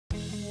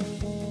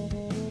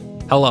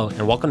Hello,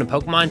 and welcome to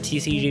Pokemon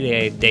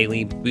TCG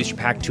Daily Booster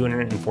Pack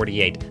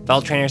 248.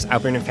 Fellow trainers, I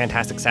hope you're having a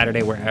fantastic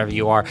Saturday wherever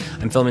you are.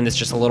 I'm filming this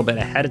just a little bit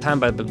ahead of time,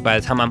 but by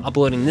the time I'm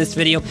uploading this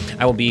video,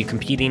 I will be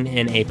competing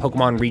in a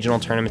Pokemon regional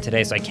tournament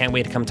today, so I can't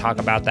wait to come talk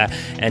about that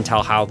and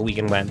tell how the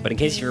weekend went. But in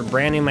case you're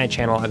brand new to my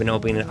channel, I've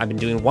been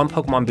doing one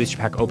Pokemon Booster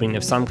Pack opening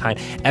of some kind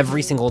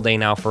every single day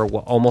now for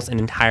almost an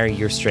entire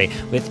year straight.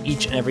 With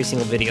each and every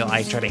single video,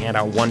 I try to hand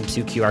out 1 to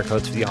 2 QR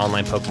codes for the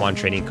online Pokemon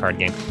trading card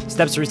game.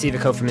 Steps to receive a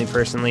code from me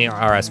personally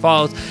are as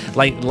follows.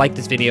 Like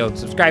this video,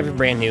 subscribe if you're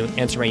brand new,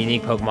 answer my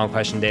unique Pokemon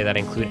question today that I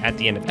include at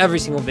the end of every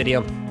single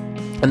video,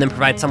 and then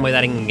provide some way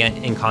that I can get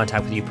in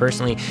contact with you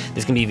personally.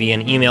 This can be via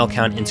an email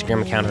account,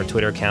 Instagram account, or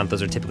Twitter account.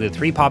 Those are typically the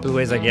 3 popular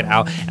ways I get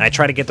out, and I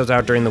try to get those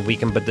out during the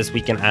weekend, but this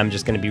weekend I'm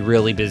just going to be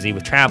really busy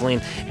with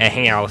traveling and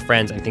hanging out with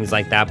friends and things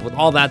like that. But with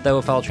all that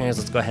though, fellow trainers,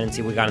 let's go ahead and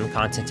see what we got in the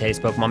content today's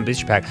Pokemon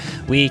Booster Pack.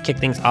 We kick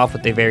things off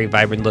with a very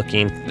vibrant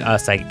looking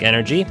Psychic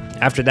Energy.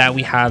 After that,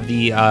 we have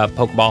the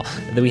Pokeball.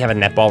 Then we have a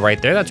Netball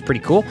right there. That's pretty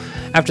cool.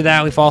 After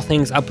that, we follow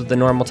things up with the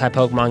normal type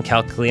Pokemon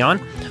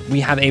Calcleon. We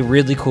have a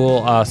really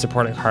cool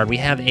supporting card. We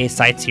have a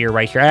Sightseer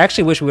right here. I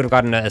actually wish we would have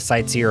gotten a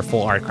Sightseer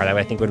full art card.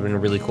 I think would have been a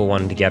really cool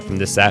one to get from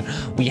this set.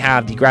 We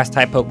have the grass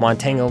type Pokemon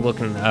Tango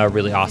looking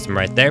really awesome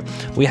right there.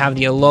 We have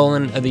the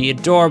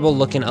adorable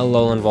looking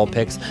Alolan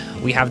Vulpix.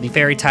 We have the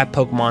fairy type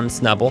Pokemon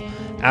Snubbull.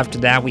 After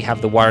that, we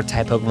have the water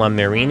type Pokemon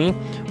Marini.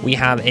 We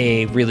have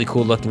a really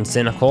cool looking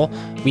Cynical.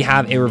 We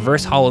have a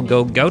reverse holo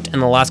Goat,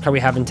 and the last card we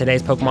have in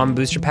today's Pokemon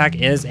Booster Pack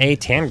is a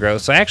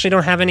Tangrowth. So I actually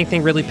don't have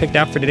anything really picked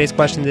out for today's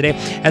question today,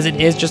 as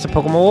it is just a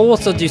Pokemon. Well, we'll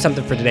still do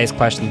something for today's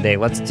question today.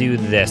 Let's do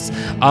this.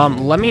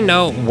 Let me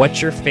know what's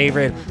your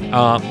favorite.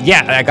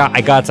 Yeah,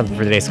 I got something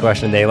for today's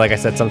question today. Like I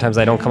said, sometimes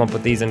I don't come up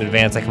with these in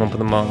advance. I come up with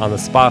them on the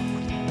spot.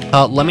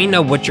 Let me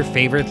know what your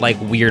favorite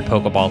weird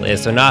Pokeball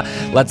is. So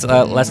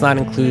let's not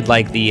include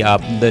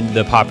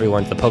the popular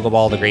ones, the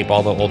Pokeball, the Great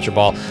Ball, the Ultra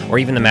Ball, or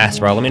even the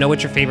Master Ball. Let me know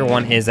what your favorite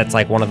one is. That's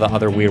one of the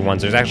other weird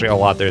ones. There's actually a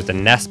lot. There's the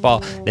Nest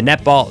Ball, the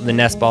Net Ball, the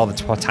Nest Ball,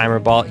 the Timer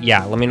Ball.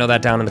 Yeah, let me know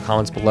that down in the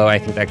comments below. I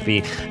think that could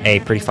be a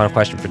pretty fun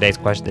question for today's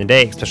question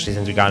today, especially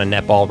since we got a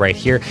Net Ball right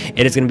here.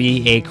 It is going to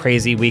be a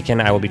crazy weekend.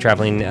 I will be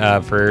traveling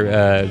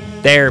for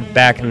there,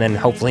 back, and then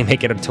hopefully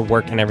make it to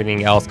work and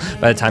everything else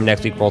by the time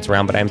next week rolls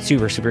around. But I'm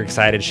super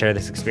excited to share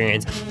this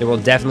experience. There will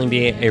definitely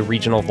be a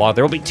regional vlog.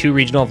 There will be 2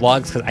 regional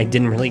vlogs because I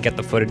didn't really get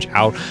the footage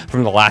out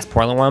from the last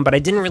Portland one, but I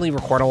didn't really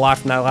record a lot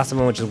from that last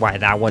one, which is why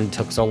that one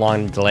took so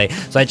long to delay.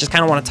 So I just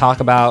kind of want to talk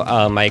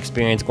about my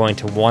experience going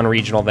to one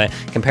regional event,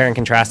 compare and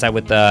contrast that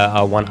with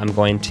the one I'm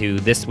going to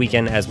this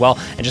weekend as well,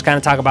 and just kind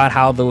of talk about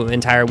how the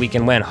entire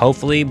weekend went.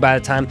 Hopefully by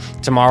the time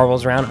tomorrow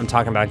rolls around, I'm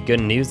talking about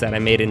good news that I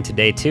made in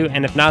today too,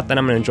 and if not, then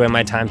I'm going to enjoy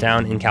my time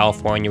down in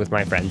California with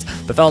my friends.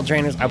 But fellow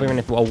trainers, I hope you're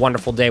having a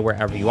wonderful day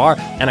wherever you are,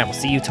 and I will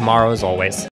see you tomorrow as always.